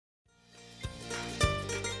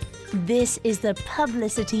This is the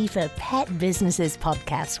Publicity for Pet Businesses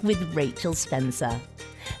podcast with Rachel Spencer.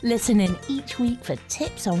 Listen in each week for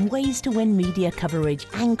tips on ways to win media coverage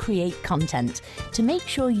and create content to make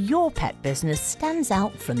sure your pet business stands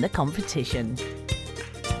out from the competition.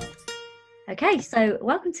 Okay, so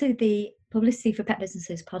welcome to the Publicity for Pet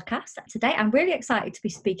Businesses podcast. Today, I'm really excited to be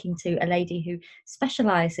speaking to a lady who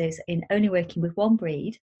specialises in only working with one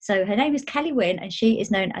breed. So her name is Kelly Wynn, and she is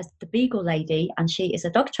known as the Beagle Lady, and she is a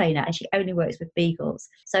dog trainer, and she only works with beagles.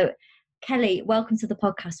 So Kelly, welcome to the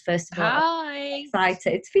podcast, first of all. Hi. I'm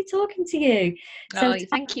excited to be talking to you. So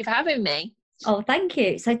Thank you for having me. Oh, thank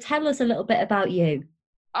you. So tell us a little bit about you.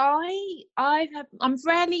 I'm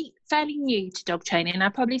fairly new to dog training. I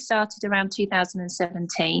probably started around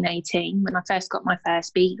 2017, 18 when I first got my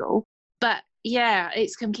first beagle. But yeah,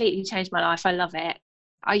 it's completely changed my life. I love it.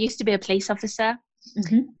 I used to be a police officer.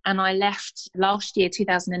 Mm-hmm. And I left last year,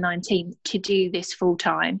 2019, to do this full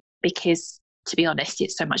time because, to be honest,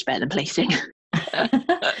 it's so much better than policing.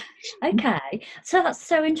 Okay, so that's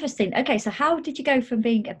so interesting. Okay, so how did you go from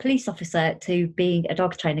being a police officer to being a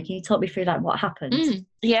dog trainer? Can you talk me through what happened?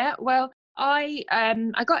 Yeah, well, I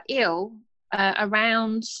got ill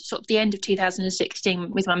around sort of the end of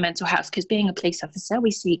 2016 with my mental health, because being a police officer,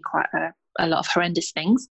 we see quite a lot of horrendous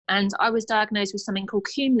things. And I was diagnosed with something called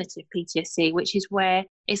cumulative PTSD, which is where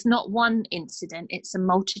it's not one incident, it's a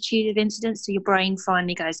multitude of incidents. So your brain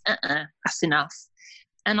finally goes, that's enough.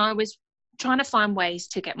 And I was trying to find ways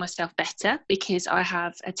to get myself better because I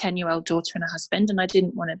have a 10-year-old daughter and a husband, and I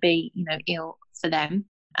didn't want to be, ill for them.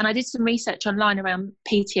 And I did some research online around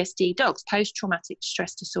PTSD dogs, post-traumatic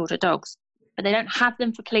stress disorder dogs. But they don't have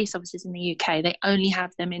them for police officers in the UK. They only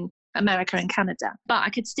have them in America and Canada. But I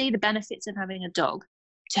could see the benefits of having a dog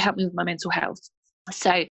to help me with my mental health. So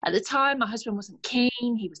at the time, my husband wasn't keen.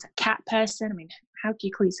 He was a cat person. I mean, how do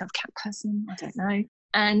you call yourself a cat person? I don't know.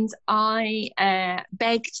 And I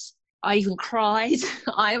begged. I even cried.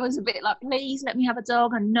 I was a bit like, please let me have a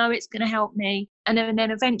dog. I know it's going to help me. And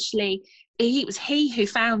then eventually, it was he who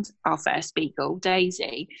found our first beagle,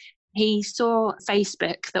 Daisy. He saw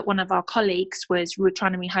Facebook that one of our colleagues was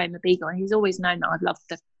trying to rehome a beagle, and he's always known that I love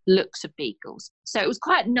the looks of beagles. So it was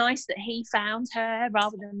quite nice that he found her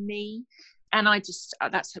rather than me. And I just,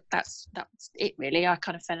 that's it really. I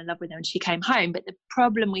kind of fell in love with her when she came home. But the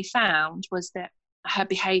problem we found was that her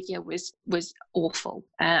behaviour was awful,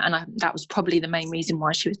 that was probably the main reason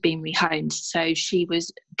why she was being rehomed. So she was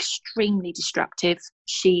extremely destructive.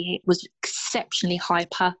 She was exceptionally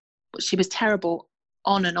hyper. She was terrible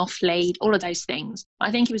on and off lead, all of those things. I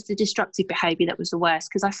think it was the destructive behaviour that was the worst,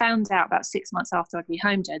 because I found out about 6 months after I'd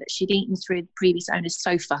rehomed her that she'd eaten through the previous owner's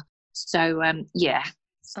sofa. So yeah.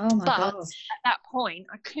 Oh my gosh. At that point,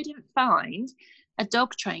 I couldn't find a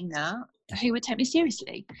dog trainer who would take me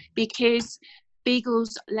seriously, because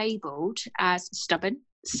beagles labelled as stubborn,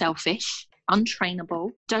 selfish, untrainable,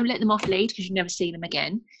 don't let them off lead because you never see them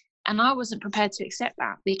again. And I wasn't prepared to accept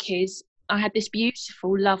that, because I had this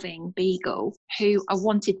beautiful, loving beagle who I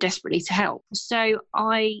wanted desperately to help. So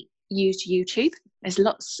I used YouTube. There's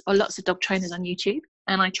lots of dog trainers on YouTube.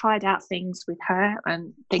 And I tried out things with her,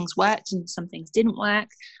 and things worked and some things didn't work.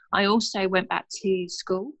 I also went back to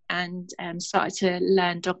school and started to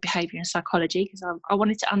learn dog behaviour and psychology, because I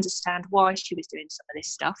wanted to understand why she was doing some of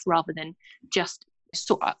this stuff rather than just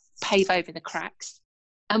sort of pave over the cracks.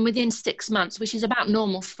 And within 6 months, which is about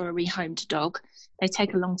normal for a rehomed dog, they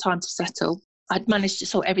take a long time to settle, I'd managed to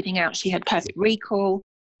sort everything out. She had perfect recall.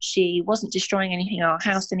 She wasn't destroying anything in our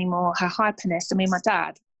house anymore. Her hyperness, I mean,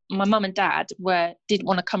 my mum and dad didn't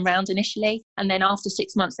want to come round initially. And then after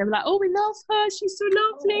 6 months, they were like, oh, we love her. She's so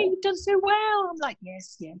lovely. You've done so well. I'm like,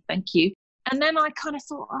 yes, yeah, thank you. And then I kind of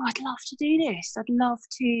thought, I'd love to do this. I'd love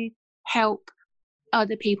to help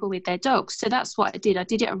other people with their dogs. So that's what I did. I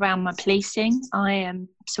did it around my policing.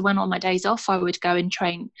 So when on my days off, I would go and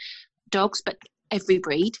train dogs, but every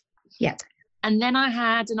breed. Yeah. And then I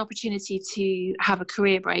had an opportunity to have a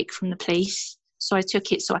career break from the police. So I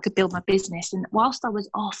took it so I could build my business. And whilst I was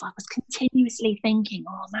off, I was continuously thinking,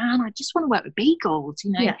 oh man, I just want to work with beagles,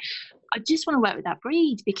 Yeah. I just want to work with that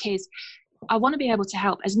breed, because I want to be able to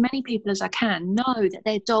help as many people as I can know that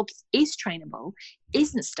their dog is trainable,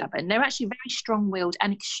 isn't stubborn. They're actually very strong-willed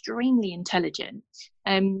and extremely intelligent.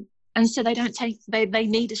 And so they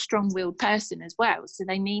need a strong-willed person as well. So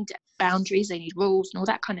they need boundaries, they need rules and all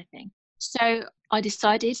that kind of thing. So I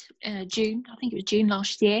decided June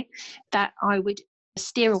last year, that I would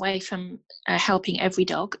steer away from helping every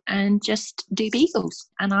dog and just do beagles.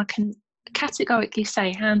 And I can categorically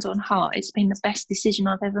say, hand on heart, it's been the best decision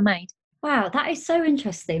I've ever made. Wow, that is so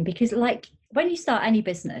interesting, because when you start any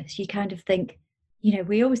business, you kind of think, you know,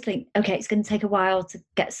 we always think, okay, it's going to take a while to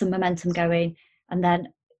get some momentum going, and then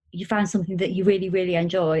you find something that you really, really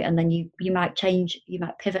enjoy, and then you might change, you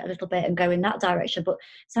might pivot a little bit and go in that direction. But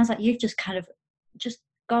it sounds like you've just kind of just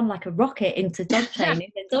gone like a rocket into dog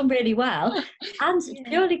training and done really well. And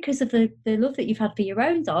purely because of the love that you've had for your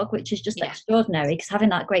own dog, which is just extraordinary, because having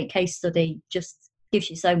that great case study just gives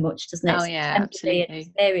you so much, doesn't it? Oh, yeah, absolutely. And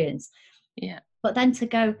experience. Yeah. But then to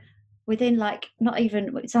go within, like, not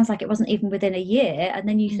even, it sounds like it wasn't even within a year, and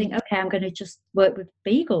then you think, okay, I'm going to just work with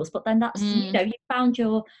beagles. But then that's, you know, you found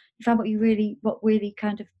what really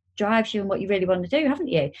kind of drives you and what you really want to do, haven't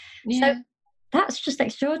you? Yeah. So that's just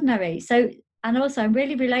extraordinary. So, and also I'm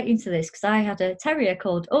really relating to this because I had a terrier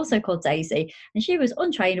called Daisy, and she was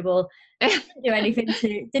untrainable. Didn't do anything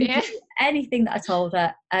do anything that I told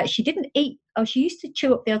her. She didn't eat. Oh, she used to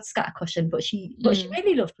chew up the odd scatter cushion, but what she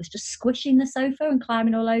really loved was just squishing the sofa and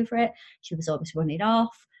climbing all over it. She was always running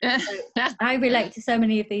off. So I relate to so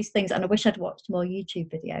many of these things, and I wish I'd watched more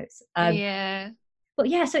YouTube videos. But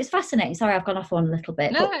yeah, so it's fascinating. Sorry, I've gone off on a little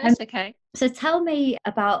bit. No, that's okay. So tell me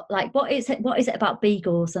about, like, what is it about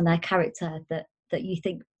beagles and their character that you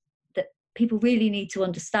think that people really need to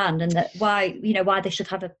understand, and that why they should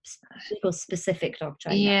have a beagle specific dog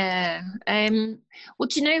trainer? Yeah. Well,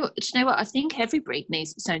 do you know what? I think every breed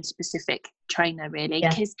needs its own specific trainer, really.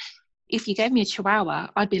 Because if you gave me a Chihuahua,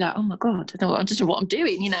 I'd be like, oh my God, I don't know what I'm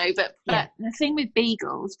doing, you know. But the thing with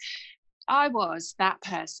beagles, I was that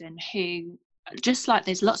person who, just like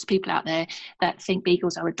there's lots of people out there that think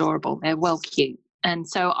beagles are adorable, they're well cute, and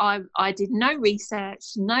so I did no research,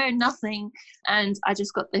 nothing, and I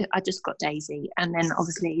just got Daisy, and then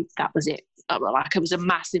obviously that was it. Like, it was a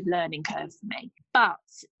massive learning curve for me. But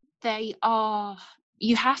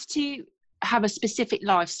you have to have a specific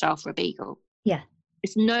lifestyle for a beagle. Yeah.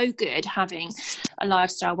 It's no good having a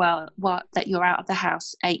lifestyle that you're out of the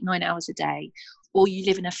house 8-9 hours a day, or you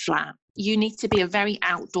live in a flat. You need to be a very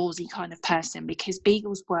outdoorsy kind of person, because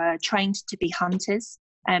beagles were trained to be hunters,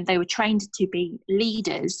 and they were trained to be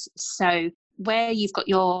leaders. So where you've got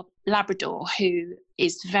your Labrador, who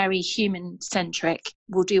is very human centric,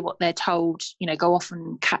 will do what they're told, you know, go off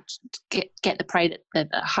and get the prey that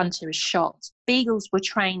the hunter has shot. Beagles were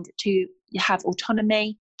trained to have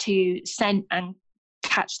autonomy, to scent and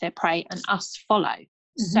catch their prey, and us follow.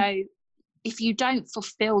 So if you don't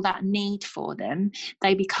fulfill that need for them,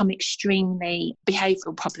 they become extremely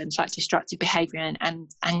behavioural problems, like destructive behaviour and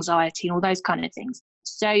anxiety and all those kind of things.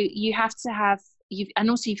 So you have to have, and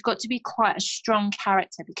also you've got to be quite a strong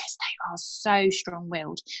character, because they are so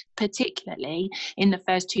strong-willed, particularly in the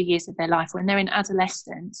first 2 years of their life. When they're in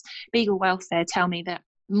adolescence, Beagle Welfare tell me that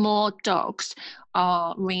more dogs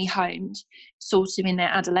are rehomed sort of in their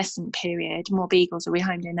adolescent period. More beagles are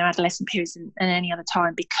rehomed in their adolescent periods than any other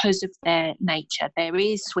time, because of their nature. There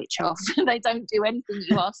is switch off. They don't do anything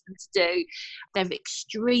you ask them to do. They're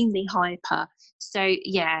extremely hyper. So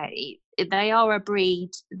yeah, they are a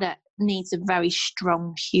breed that needs a very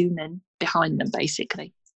strong human behind them,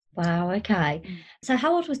 basically. Wow, okay. So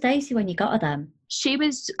how old was Daisy when you got her then? She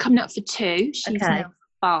was coming up for 2. She's now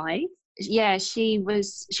 5. Yeah, she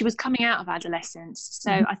was coming out of adolescence.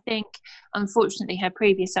 So I think, unfortunately, her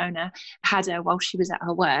previous owner had her while she was at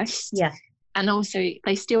her worst. Yeah. And also,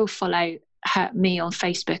 they still follow me on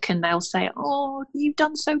Facebook, and they'll say, oh, you've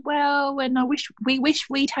done so well, and we wish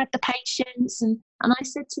we'd had the patience. And I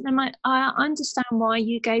said to them, I understand why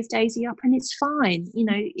you gave Daisy up, and it's fine. You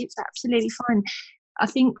know, it's absolutely fine. I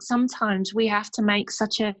think sometimes we have to make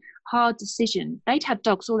such a hard decision. They'd had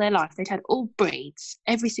dogs all their life. They'd had all breeds,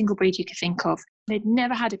 every single breed you could think of. They'd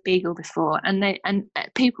never had a beagle before, and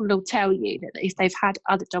people will tell you that if they've had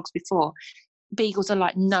other dogs before, beagles are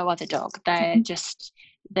like no other dog. They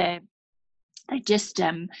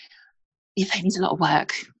need a lot of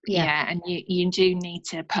work. Yeah, and you do need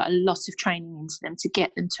to put a lot of training into them to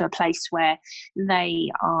get them to a place where they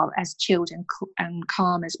are as chilled and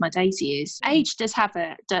calm as my Daisy is. Age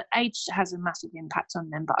has a massive impact on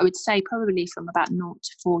them, but I would say probably from about 0 to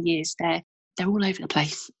 4 years, they're all over the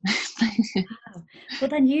place. Wow. Well,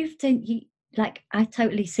 then I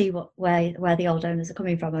totally see where the old owners are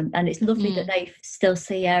coming from, and it's lovely that they still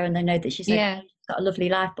see her and they know that she's got a lovely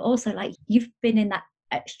life, but also, like, you've been in that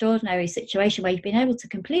extraordinary situation where you've been able to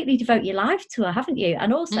completely devote your life to her, haven't you?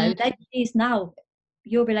 And also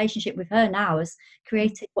your relationship with her now has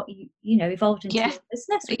created what you know evolved into a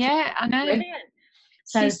business. I know. Brilliant.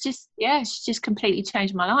 So she's just completely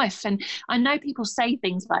changed my life. And I know people say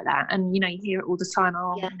things like that, and you know, you hear it all the time.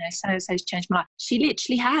 So-and-so's changed my life. She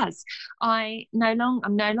literally has. I'm no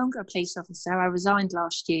longer a police officer. I resigned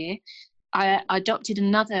last year. I adopted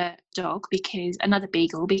another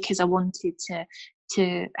beagle, because I wanted to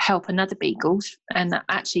to help another beagle, and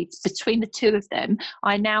actually between the two of them,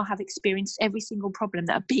 I now have experienced every single problem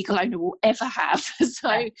that a beagle owner will ever have.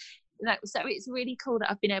 So it's really cool that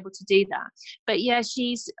I've been able to do that. But yeah,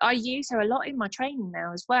 I use her a lot in my training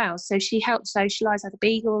now as well. So she helps socialize other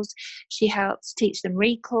beagles. She helps teach them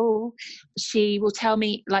recall. She will tell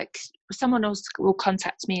me, like, someone else will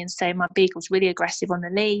contact me and say, my beagle's really aggressive on the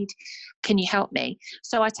lead. Can you help me?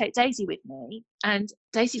 So I take Daisy with me, and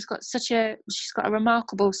Daisy's got she's got a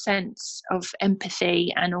remarkable sense of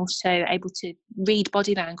empathy, and also able to read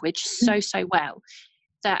body language so well,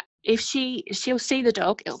 that if she'll see the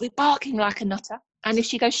dog, it'll be barking like a nutter. And if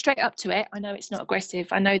she goes straight up to it, I know it's not aggressive.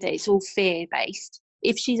 I know that it's all fear-based.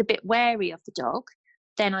 If she's a bit wary of the dog,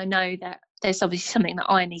 then I know that there's obviously something that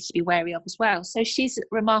I need to be wary of as well. So she's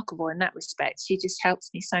remarkable in that respect. She just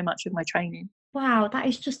helps me so much with my training. Wow, that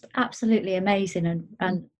is just absolutely amazing.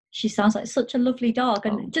 And she sounds like such a lovely dog.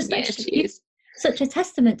 And she is such a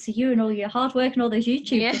testament to you and all your hard work and all those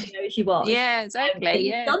YouTube videos you watch. Yeah, exactly.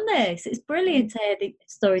 You've done this. It's brilliant to hear the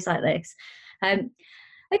stories like this.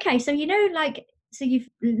 Okay, so so you've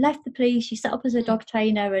left the police, you set up as a dog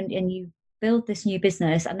trainer, and you build this new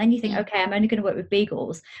business, and then you think, okay, I'm only going to work with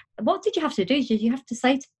beagles. What did you have to do? Did you have to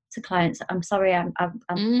say to clients, I'm sorry, I'm only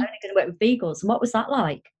going to work with beagles? And what was that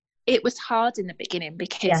like? It was hard in the beginning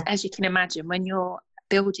because, as you can imagine, when you're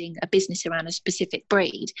building a business around a specific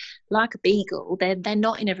breed, like a beagle, they're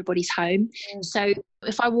not in everybody's home. So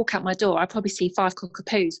if I walk out my door, I probably see 5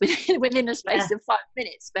 cockapoos within a space of 5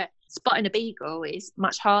 minutes. But spotting a beagle is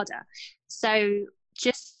much harder. So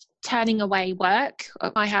just turning away work.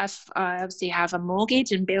 I obviously have a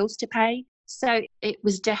mortgage and bills to pay. So it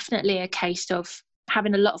was definitely a case of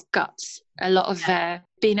having a lot of guts, a lot of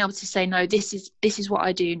being able to say, no, this is what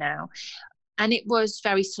I do now. And it was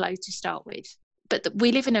very slow to start with. But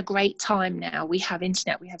we live in a great time now. We have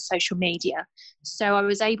internet, we have social media. So I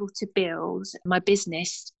was able to build my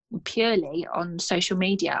business purely on social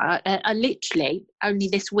media. I literally, only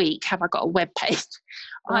this week have I got a web page.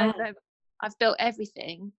 Wow. I've built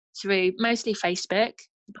everything through mostly Facebook.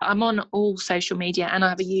 I'm on all social media, and I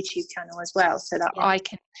have a YouTube channel as well, so that I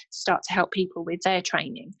can start to help people with their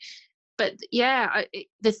training. But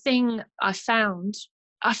the thing I found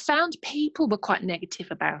people were quite negative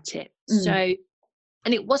about it. So,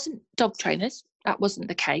 and it wasn't dog trainers, that wasn't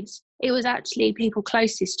the case. It was actually people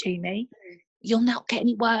closest to me. You'll not get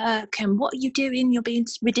any work, and what are you doing? You're being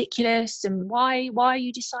ridiculous, and why are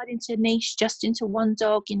you deciding to niche just into one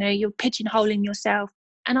dog? You know, you're pigeonholing yourself.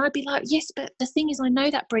 And I'd be like, yes, but the thing is, I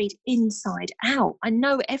know that breed inside out. I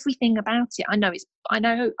know everything about it. I know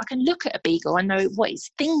I can look at a beagle. I know what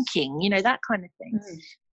it's thinking, you know, that kind of thing.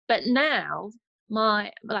 But now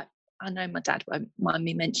I know my dad won't mind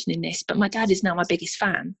me mentioning this, but my dad is now my biggest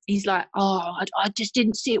fan. He's like, oh, I just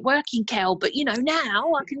didn't see it working, Kel, but you know,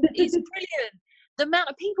 now I can, it's brilliant. The amount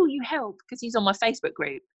of people you help, because he's on my Facebook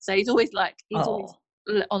group. So he's always always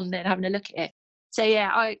on there having a look at it. So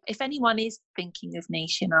if anyone is thinking of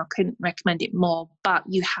niching, I couldn't recommend it more, but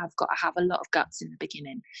you have got to have a lot of guts in the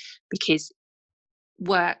beginning, because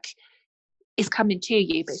work is coming to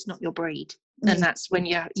you, but it's not your breed. And that's when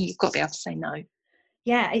you've got to be able to say no.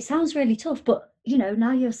 Yeah, it sounds really tough, but you know,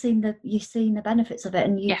 now you're seeing the benefits of it,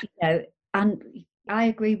 and you know, and I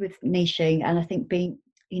agree with niching, and I think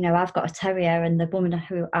I've got a terrier, and the woman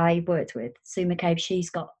who I worked with, Sue McCabe, she's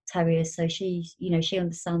got terriers, so she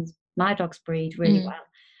understands my dog's breed really well.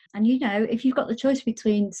 And you know, if you've got the choice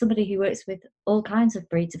between somebody who works with all kinds of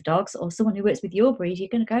breeds of dogs or someone who works with your breed, you're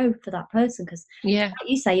going to go for that person, because like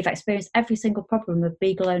you say, you've experienced every single problem a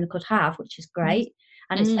beagle owner could have, which is great.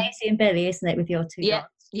 And it's Daisy and Billy, isn't it, with your 2 dogs?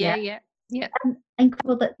 Yeah. And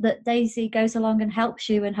incredible that Daisy goes along and helps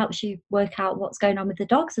you work out what's going on with the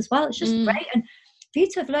dogs as well. It's just great. And for you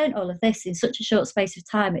to have learned all of this in such a short space of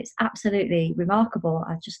time, it's absolutely remarkable.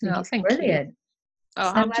 I just think it's brilliant. You.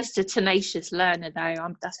 Oh, I'm just a tenacious learner,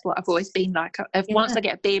 though. That's what I've always been like. Once I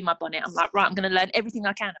get a bee in my bonnet, I'm like, right, I'm going to learn everything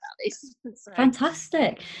I can about this. So.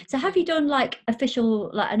 Fantastic. So have you done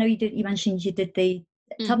official, I know you mentioned you did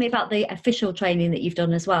tell me about the official training that you've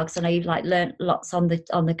done as well, because I know you've learnt lots on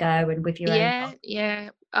the go and with your own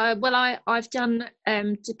dog. Well, I've done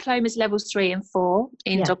diplomas levels 3 and 4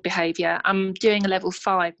 in dog behaviour. I'm doing a level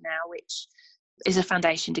 5 now, which is a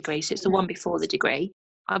foundation degree, so it's the one before the degree.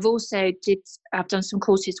 I've also done some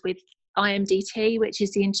courses with IMDT, which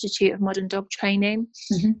is the Institute of Modern Dog Training,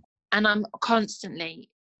 and I'm constantly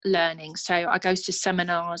learning. So I go to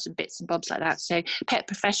seminars and bits and bobs like that. So Pet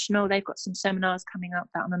Professional, they've got some seminars coming up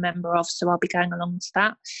that I'm a member of, so I'll be going along to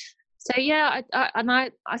that. So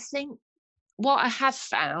I think what I have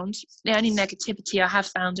found, the only negativity I have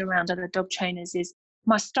found around other dog trainers is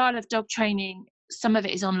my style of dog training some of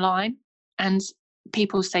it is online, and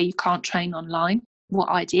people say you can't train online. What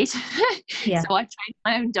I did. Yeah. So I trained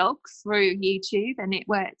my own dog through YouTube, and it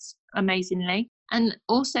worked amazingly. And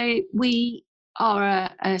also we are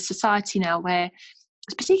a society now where,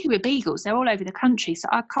 particularly with beagles, they're all over the country, so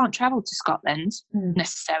I can't travel to Scotland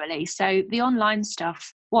necessarily. So the online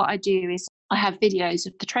stuff, what I do is I have videos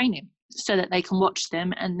of the training so that they can watch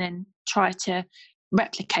them and then try to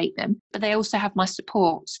replicate them. But they also have my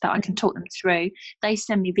support so that I can talk them through. They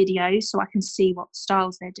send me videos so I can see what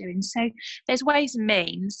styles they're doing. So there's ways and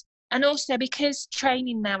means. And also because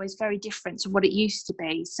training now is very different to what it used to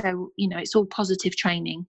be. So, you know, it's all positive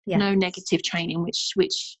training, no negative training,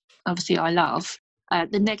 which obviously I love.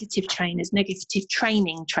 The negative trainers, negative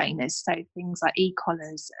training trainers, so things like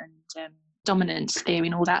e-collars and dominance theory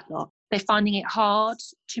and all that lot, they're finding it hard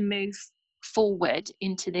to move forward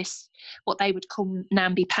into this, what they would call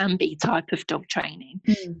namby-pamby type of dog training.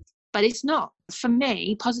 But it's not. For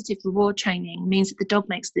me, positive reward training means that the dog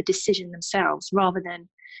makes the decision themselves rather than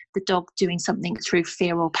the dog doing something through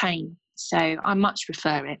fear or pain. So I much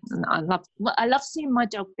prefer it. And I love seeing my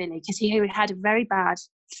dog Billy, because he had a very bad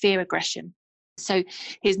fear aggression. So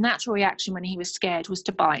his natural reaction when he was scared was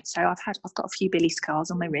to bite. So I've got a few Billy scars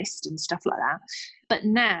on my wrist and stuff like that. But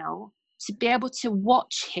now to be able to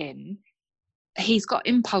watch him, he's got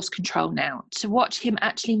impulse control now. To watch him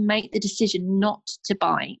actually make the decision not to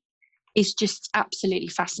bite is just absolutely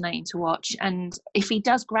fascinating to watch. And if he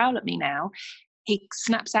does growl at me now, he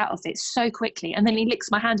snaps out of it so quickly, and then he licks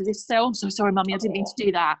my hand as if to say, "Oh, I'm so sorry, Mummy, I didn't mean to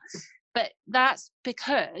do that." But that's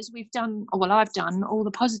because I've done all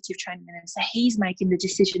the positive training in him. So he's making the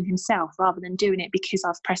decision himself rather than doing it because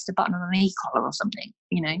I've pressed a button on an e-collar or something,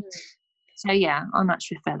 you know. So yeah, I much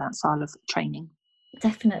prefer that style of training.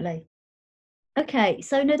 Definitely. Okay,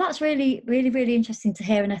 so no, that's really, really, really interesting to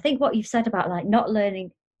hear. And I think what you've said about like not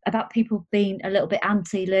learning, about people being a little bit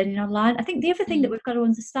anti-learning online, I think the other thing that we've got to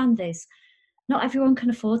understand is not everyone can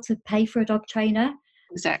afford to pay for a dog trainer.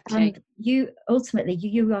 Exactly. And you ultimately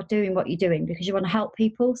you are doing what you're doing because you want to help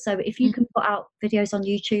people. So if you can put out videos on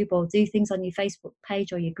YouTube or do things on your Facebook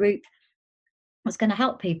page or your group that's going to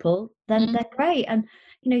help people, then they're great. And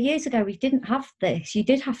you know, years ago we didn't have this. You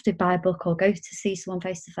did have to buy a book or go to see someone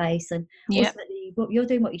face to face. And ultimately, you're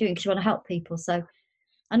doing what you're doing because you want to help people. So,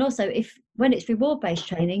 and also when it's reward based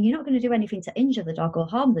training, you're not going to do anything to injure the dog or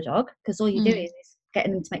harm the dog, because all you're doing is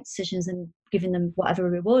getting them to make decisions and giving them whatever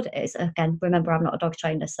reward it is. Again, remember, I'm not a dog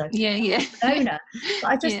trainer, so owner. But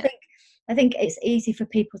I just think it's easy for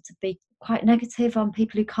people to be quite negative on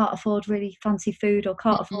people who can't afford really fancy food or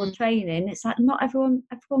can't afford training. It's like not everyone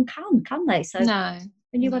can they? So no,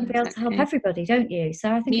 and you want to be able to help everybody, don't you?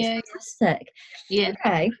 So I think it's fantastic. Yeah.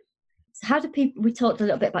 Okay. So how do people? We talked a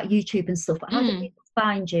little bit about YouTube and stuff, but how do people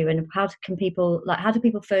find you, and how do people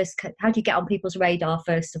how do you get on people's radar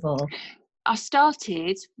first of all? I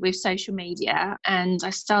started with social media, and I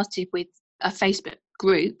started with a Facebook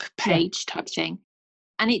group page type thing.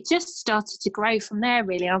 And it just started to grow from there,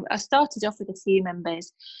 really. I started off with a few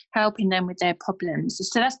members, helping them with their problems.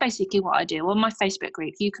 So that's basically what I do. On my Facebook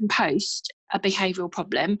group, you can post a behavioural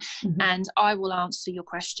problem and I will answer your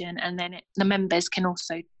question. And then the members can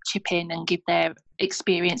also chip in and give their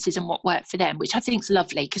experiences and what worked for them, which I think is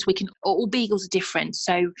lovely, because all beagles are different.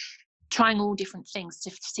 So trying all different things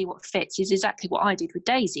to see what fits is exactly what I did with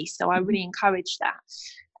Daisy. So I really encourage that.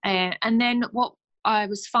 And then what I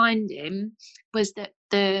was finding was that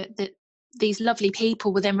these lovely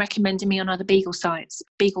people were then recommending me on other beagle sites,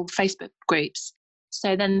 beagle Facebook groups.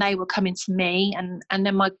 So then they were coming to me, and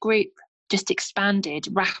then my group just expanded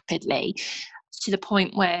rapidly to the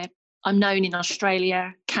point where I'm known in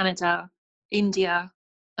Australia, Canada, India,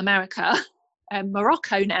 America, and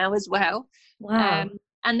Morocco now as well. Wow.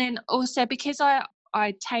 And then also because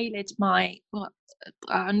I tailored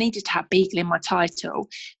I needed to have beagle in my title.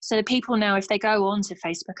 So the people now, if they go onto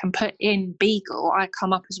Facebook and put in beagle, I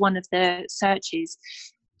come up as one of the searches.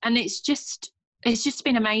 And it's just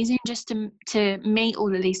been amazing just to meet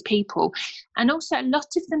all of these people. And also a lot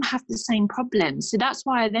of them have the same problems. So that's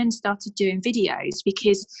why I then started doing videos,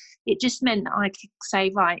 because it just meant that I could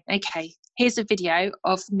say, right, okay, here's a video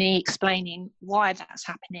of me explaining why that's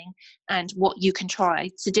happening and what you can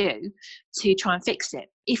try to do to try and fix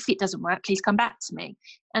it. If it doesn't work, please come back to me.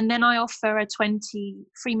 And then I offer a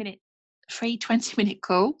 20-minute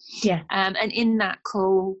call. Yeah. And in that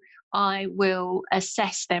call, I will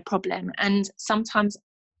assess their problem. And sometimes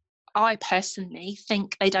I personally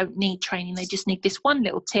think they don't need training. They just need this one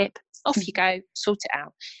little tip. Off you go, sort it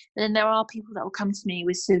out. And then there are people that will come to me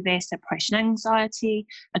with severe separation anxiety,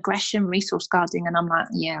 aggression, resource guarding, and I'm like,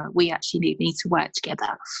 yeah, we actually need to work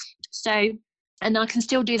together. So And I can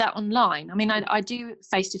still do that online. I mean, I do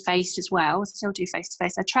face-to-face as well. I still do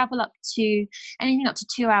face-to-face. I travel anything up to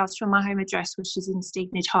 2 hours from my home address, which is in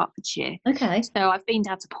Stevenage, Hertfordshire. Okay. So I've been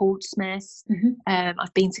down to Portsmouth.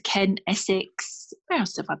 I've been to Kent, Essex. Where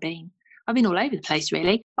else have I been? I've been all over the place,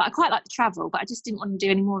 really. But I quite like to travel, but I just didn't want to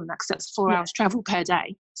do any more than that because that's 4 hours travel per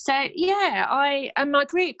day. So, yeah, and my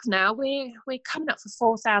group now, we're coming up for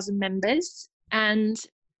 4,000 members, and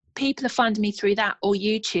people are finding me through that or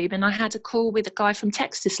YouTube. And I had a call with a guy from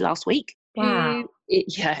Texas last week. Wow.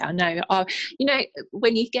 Yeah, I know. You know,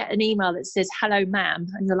 when you get an email that says, "Hello, ma'am,"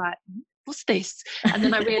 and you're like, what's this? And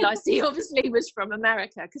then I realised he obviously was from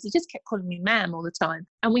America because he just kept calling me ma'am all the time.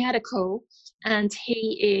 And we had a call, and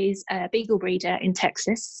he is a beagle breeder in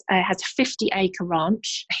Texas, has a 50-acre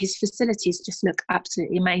ranch. His facilities just look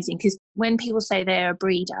absolutely amazing, because when people say they're a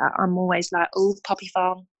breeder, I'm always like, oh, Poppy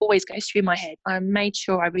Farm, always goes through my head. I made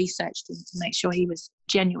sure I researched him to make sure he was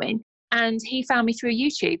genuine. And he found me through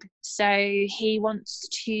YouTube. So he wants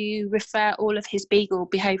to refer all of his beagle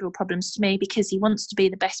behavioural problems to me because he wants to be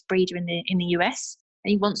the best breeder in the US.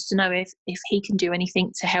 And he wants to know if he can do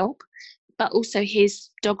anything to help. But also his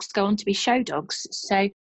dogs go on to be show dogs. So,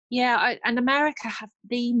 yeah, and America have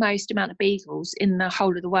the most amount of beagles in the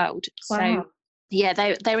whole of the world. Wow. So, yeah,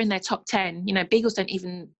 they're in their top 10. You know, beagles don't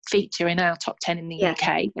even feature in our top 10 in the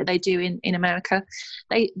UK, but they do in America.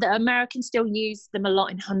 The Americans still use them a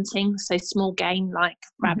lot in hunting, so small game like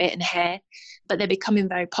rabbit and hare, but they're becoming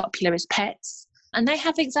very popular as pets. And they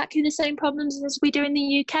have exactly the same problems as we do in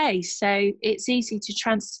the UK. So it's easy to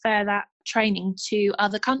transfer that training to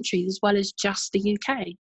other countries as well as just the UK.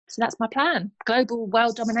 So that's my plan. Global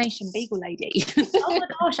world domination beagle lady. Oh my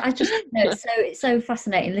gosh, it's so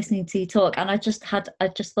fascinating listening to you talk. And I just thought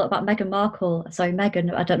about Meghan Markle. Sorry,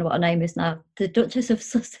 Meghan, I don't know what her name is now. The Duchess of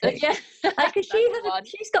Sussex. Yeah. Because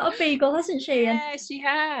she's got a beagle, hasn't she? Yeah, she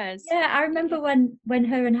has. Yeah, I remember when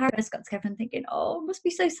her and Harry got together and thinking, oh, it must be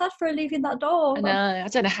so sad for her leaving that dog. I know. I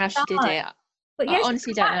don't know how she did it. But yeah, I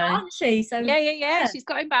honestly don't know. Aren't she? So yeah. She's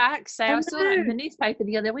got him back. So I saw that in the newspaper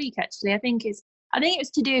the other week, actually. I think it was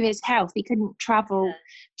to do with his health. He couldn't travel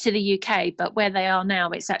to the UK, but where they are now,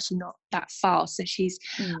 it's actually not that far. So she's,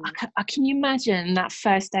 can you imagine that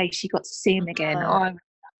first day she got to see him again?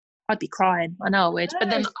 I'd be crying. I know I would. But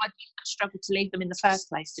then I'd struggle to leave them in the first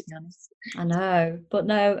place, to be honest. I know.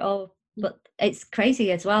 But it's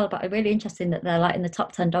crazy as well. But really interesting that they're like in the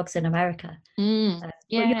top 10 dogs in America.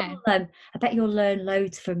 Yeah. I bet you'll learn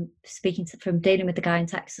loads from from dealing with the guy in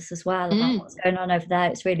Texas as well about what's going on over there.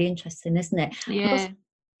 It's really interesting, isn't it? Yeah.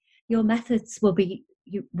 Your methods will be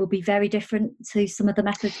very different to some of the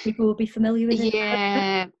methods people will be familiar with.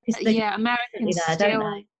 Yeah. Americans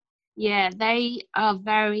still. Yeah, they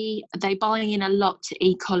buy in a lot to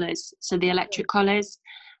e-collars, so the electric collars.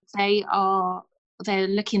 They're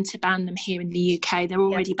looking to ban them here in the UK. They're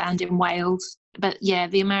already banned in Wales. But yeah,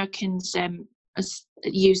 the Americans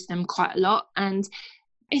use them quite a lot. And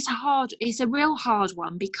it's a real hard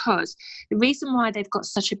one, because the reason why they've got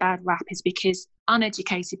such a bad rap is because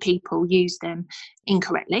uneducated people use them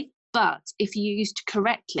incorrectly. But if used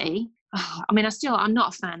correctly, I'm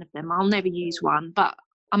not a fan of them. I'll never use one, but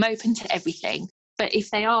I'm open to everything. But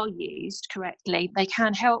if they are used correctly, they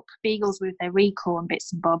can help beagles with their recall and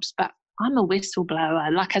bits and bobs. But I'm a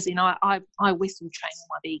whistleblower, like as in I whistle train all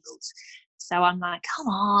my beagles. So I'm like, come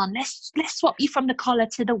on, let's swap you from the collar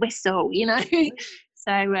to the whistle, you know.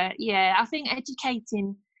 So I think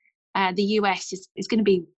educating the US is going to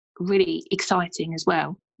be really exciting as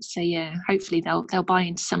well. So yeah, hopefully they'll buy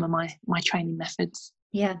into some of my training methods.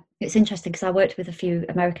 Yeah, it's interesting because I worked with a few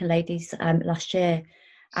American ladies last year,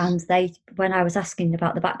 and when I was asking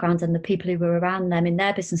about the background and the people who were around them in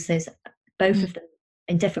their businesses, both of them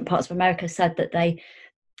in different parts of America said that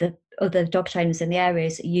the other dog trainers in the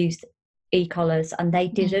areas used e-collars and they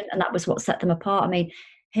didn't, and that was what set them apart. I mean,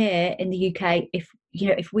 here in the UK,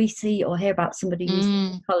 if we see or hear about somebody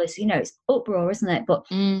using e-collars, it's uproar, isn't it? But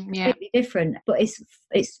completely different. But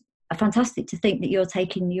it's fantastic to think that you're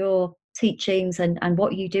taking your teachings and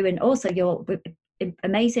what you do, and also your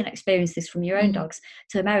amazing experiences from your own dogs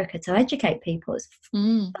to America to educate people. It's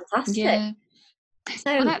fantastic. Yeah.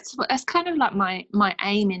 So that's kind of like my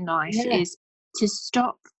aim in life is to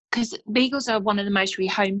stop, because beagles are one of the most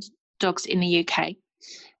rehomed dogs in the UK,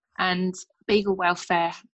 and Beagle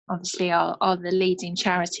Welfare obviously are the leading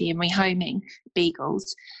charity in rehoming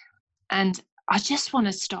beagles. And I just want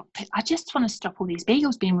to stop all these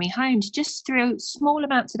beagles being rehomed just through small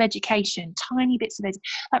amounts of education, tiny bits of education.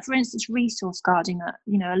 Like, for instance, resource guarding.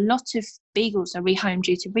 A lot of beagles are rehomed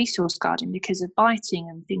due to resource guarding because of biting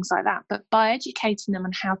and things like that. But by educating them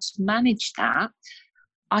on how to manage that,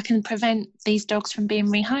 I can prevent these dogs from being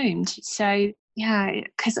rehomed. So Yeah,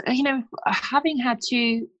 because, having had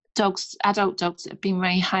two dogs, adult dogs that have been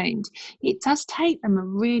rehomed, it does take them a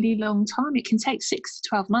really long time. It can take 6 to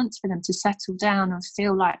 12 months for them to settle down and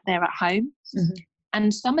feel like they're at home. Mm-hmm.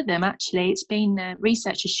 And some of them, actually, it's been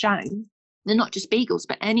research has shown, they're not just beagles,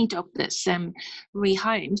 but any dog that's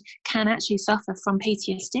rehomed can actually suffer from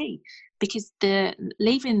PTSD, because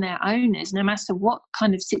leaving their owners, no matter what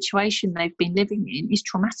kind of situation they've been living in, is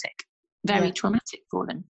traumatic, very traumatic for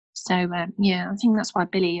them. So I think that's why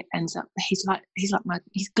Billy ends up. He's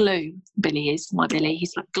glue. Billy is my Billy.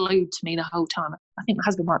 He's like glued to me the whole time. I think my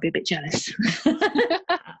husband might be a bit jealous.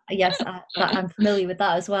 Yes, I'm familiar with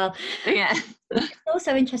that as well. Yeah. It's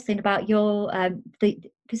also interesting about your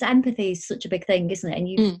because empathy is such a big thing, isn't it? And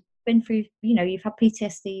you've been through, you've had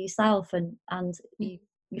PTSD yourself, and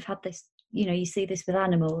you've had this, you see this with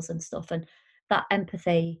animals and stuff, and that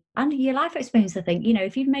empathy and your life experience. I think,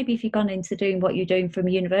 if you've gone into doing what you're doing from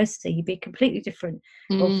university, you'd be completely different,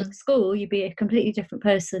 or from school, you'd be a completely different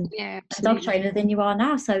person, a dog trainer, than you are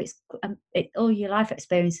now. So it's all your life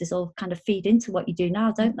experiences all kind of feed into what you do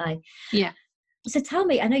now, don't they? Yeah. So tell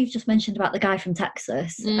me, I know you've just mentioned about the guy from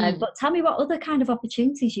Texas, but tell me what other kind of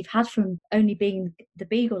opportunities you've had from only being the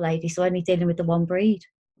Beagle lady, so only dealing with the one breed.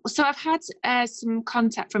 So I've had some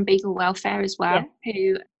contact from Beagle Welfare as well,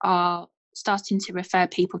 who are starting to refer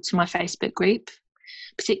people to my Facebook group,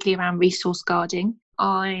 particularly around resource guarding.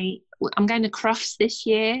 I'm going to Crufts this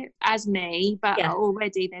year as me, but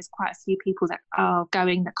already there's quite a few people that are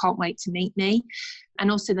going that can't wait to meet me. And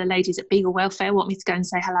also the ladies at Beagle Welfare want me to go and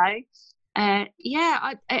say hello. I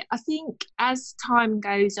think as time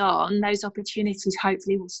goes on, those opportunities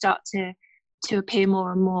hopefully will start to appear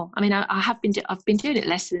more and more. I mean, I've been doing it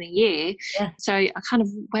less than a year, so I kind of,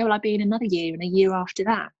 where will I be in another year and a year after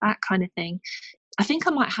that kind of thing. I think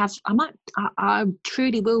I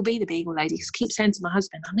truly will be the Beagle lady, because I keep saying to my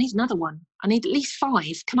husband, I need another one. I need at least 5.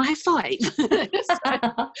 Can I have 5? He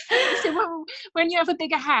said, well, when you have a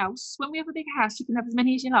bigger house, you can have as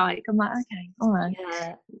many as you like. I'm like, okay, all right.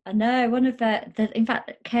 Yeah, I know. One of in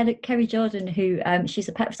fact, Kerry Jordan, who she's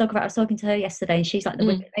a pet photographer. I was talking to her yesterday, and she's like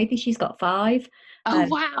maybe she's got 5. Oh,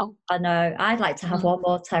 wow. I know. I'd like to have one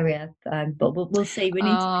more terrier, but we'll see. We need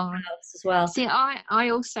to make a house as well. See, I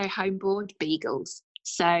also homeboard beagles,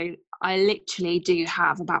 so I literally do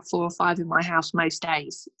have about 4 or 5 in my house most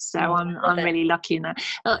days. So I'm really lucky in that.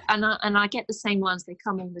 And I get the same ones. They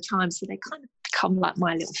come all the time, so they kind of become like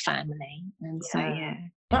my little family. And so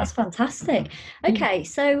that's fantastic. Okay,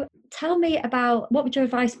 so tell me about, what would your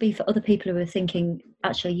advice be for other people who are thinking,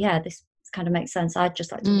 actually, this kind of makes sense, I'd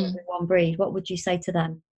just like to work with one breed. What would you say to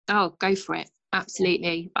them? Oh, go for it.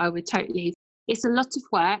 Absolutely. I would totally. It's a lot of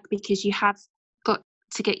work, because you have got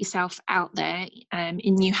to get yourself out there, and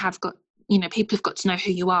you have got, people have got to know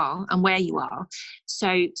who you are and where you are.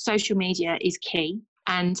 So social media is key,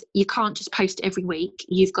 and you can't just post every week.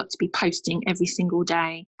 You've got to be posting every single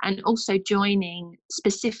day, and also joining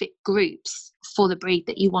specific groups for the breed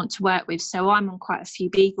that you want to work with. So I'm on quite a few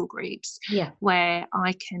Beagle groups where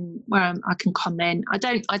I can comment. I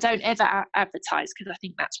don't ever advertise, because I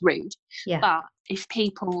think that's rude. But if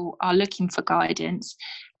people are looking for guidance,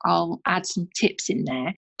 I'll add some tips in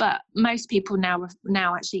there. But most people now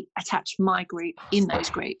actually attach my group in those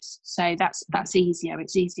groups, so that's easier.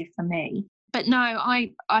 It's easier for me. But no,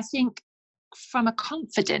 I think from a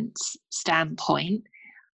confidence standpoint,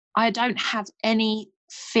 I don't have any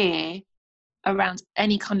fear around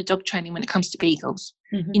any kind of dog training when it comes to beagles,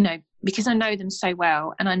 because I know them so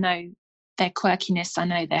well, and I know their quirkiness, I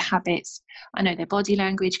know their habits, I know their body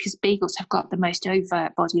language, because beagles have got the most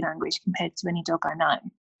overt body language compared to any dog I know.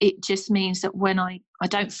 It just means that when I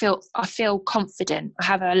feel confident. I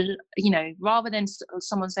have rather than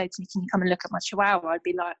someone say to me, can you come and look at my Chihuahua? I'd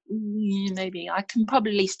be like, maybe I can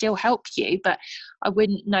probably still help you, but I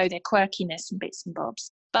wouldn't know their quirkiness and bits and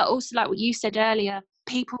bobs. But also, like what you said earlier,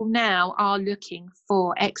 people now are looking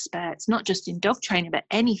for experts, not just in dog training, but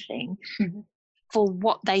anything, for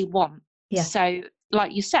what they want. So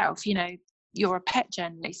like yourself, you're a pet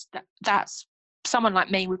journalist. That's someone like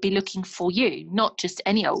me would be looking for you, not just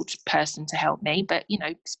any old person to help me, but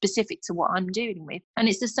specific to what I'm dealing with. And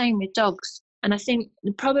it's the same with dogs. And I think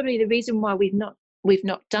probably the reason why we've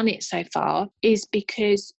not done it so far is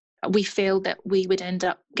because we feel that we would end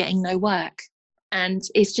up getting no work. And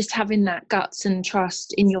it's just having that guts and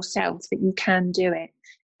trust in yourself that you can do it.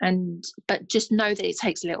 But just know that it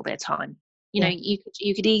takes a little bit of time. You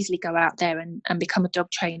could easily go out there and become a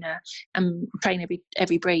dog trainer and train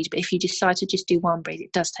every breed. But if you decide to just do one breed,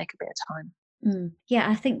 it does take a bit of time. Yeah,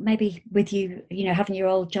 I think maybe with you, having your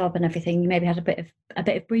old job and everything, you maybe had a bit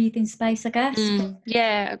of breathing space, I guess.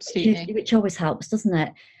 Yeah, absolutely. Which always helps, doesn't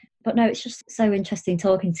it? But no, it's just so interesting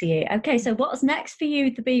talking to you. Okay, so what's next for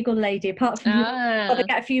you, the Beagle Lady, apart from you got to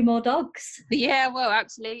get a few more dogs? Yeah, well,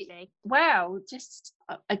 absolutely. Well, just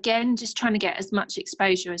again, just trying to get as much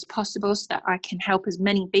exposure as possible so that I can help as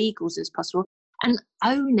many beagles as possible. And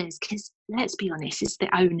owners, because let's be honest, it's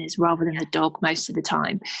the owners rather than the dog most of the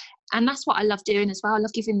time. And that's what I love doing as well. I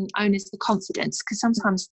love giving owners the confidence, because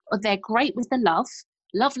sometimes they're great with the love,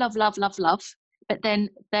 but then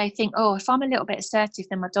they think, oh, if I'm a little bit assertive,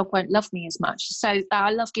 then my dog won't love me as much. So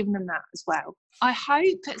I love giving them that as well. I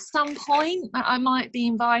hope at some point that I might be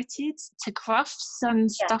invited to Crufts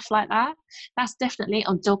and stuff like that. That's definitely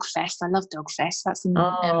on Dogfest. I love Dogfest. That's in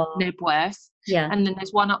Knebworth. Yeah. And then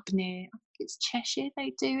there's one up near, I think it's Cheshire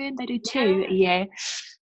they do 2 a year.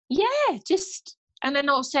 Yeah, and then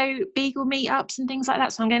also Beagle meetups and things like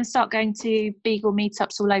that. So I'm going to start going to Beagle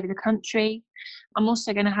meetups all over the country. I'm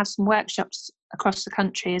also going to have some workshops across the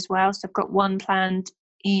country as well. So I've got one planned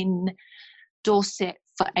in Dorset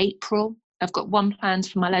for April. I've got one planned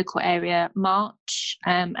for my local area, March.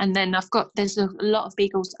 And then there's a lot of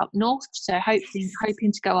beagles up north. So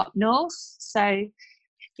hoping to go up north. So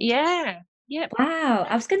yeah. Yep. Wow.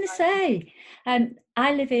 I was going to say,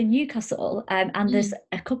 I live in Newcastle, and there's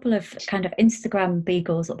a couple of kind of Instagram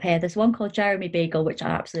beagles up here. There's one called Jeremy Beagle, which I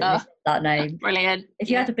absolutely love that name. Brilliant. If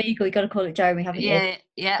you had a beagle, you got to call it Jeremy, haven't you?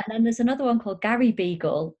 Yeah. And then there's another one called Gary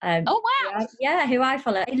Beagle. Oh wow. Who I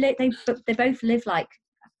follow. They both live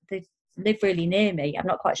they live really near me. I'm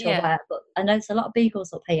not quite sure where, but I know there's a lot of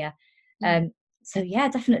beagles up here. So yeah,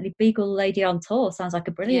 definitely Beagle Lady on Tour sounds like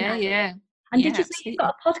a brilliant idea. Yeah. And did you say you've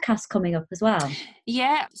got a podcast coming up as well?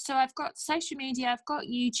 Yeah, so I've got social media, I've got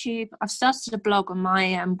YouTube, I've started a blog on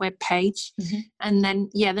my webpage, and then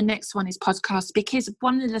the next one is podcast, because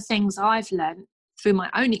one of the things I've learned through my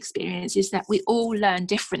own experience is that we all learn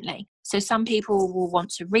differently. So some people will want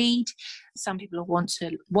to read, some people will want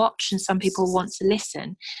to watch, and some people want to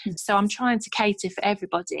listen. So I'm trying to cater for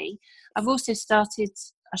everybody. I've also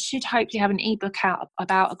I should hopefully have an ebook out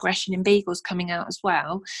about aggression in beagles coming out as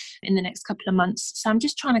well in the next couple of months. So I'm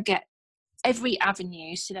just trying to get every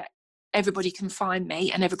avenue so that everybody can find me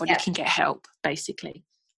and everybody can get help, basically.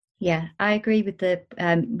 Yeah, I agree with the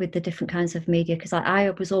different kinds of media, because I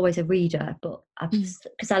was always a reader, but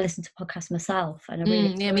because I listen to podcasts myself, and I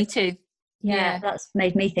really me too. Yeah, that's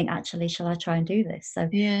made me think, actually, shall I try and do this? So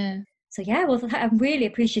well, I'm really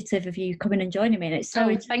appreciative of you coming and joining me, and it's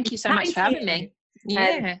so thank you so much for having me.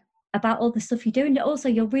 About all the stuff you do, and also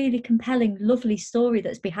your really compelling, lovely story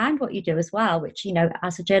that's behind what you do as well, which, you know,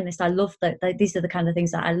 as a journalist, I love that these are the kind of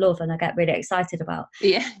things that I love and I get really excited about.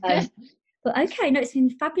 But okay, no, it's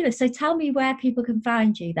been fabulous. So tell me where people can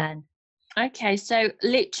find you then. Okay, so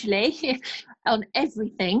literally on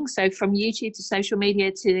everything, so from YouTube to social media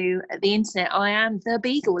to the internet, I am the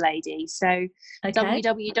Beagle Lady. So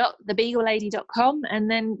www.thebeaglelady.com, and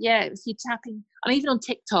then if you tap in, I'm even on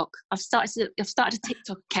TikTok. I've started a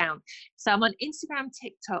TikTok account, so I'm on Instagram,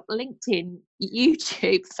 TikTok, LinkedIn,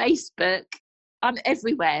 YouTube, Facebook. I'm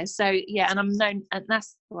everywhere. So and I'm known, and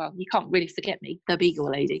you can't really forget me, the Beagle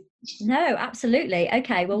Lady. No, absolutely.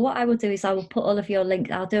 Okay, well, what I will do is I will put all of your links.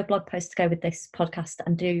 I'll do a blog post to go with this podcast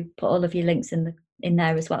and put all of your links in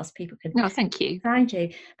there as well, so people can thank you, find you.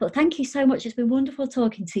 But thank you so much. It's been wonderful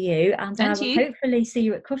talking to you, and I will hopefully see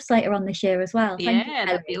you at Crufts later on this year as well. Thank you,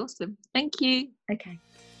 that'd be awesome. Thank you. Okay.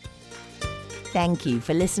 Thank you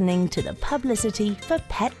for listening to the Publicity for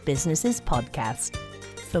Pet Businesses podcast.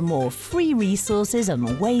 For more free resources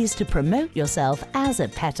and ways to promote yourself as a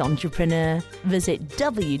pet entrepreneur, visit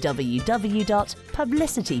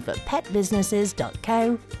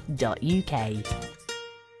www.publicityforpetbusinesses.co.uk.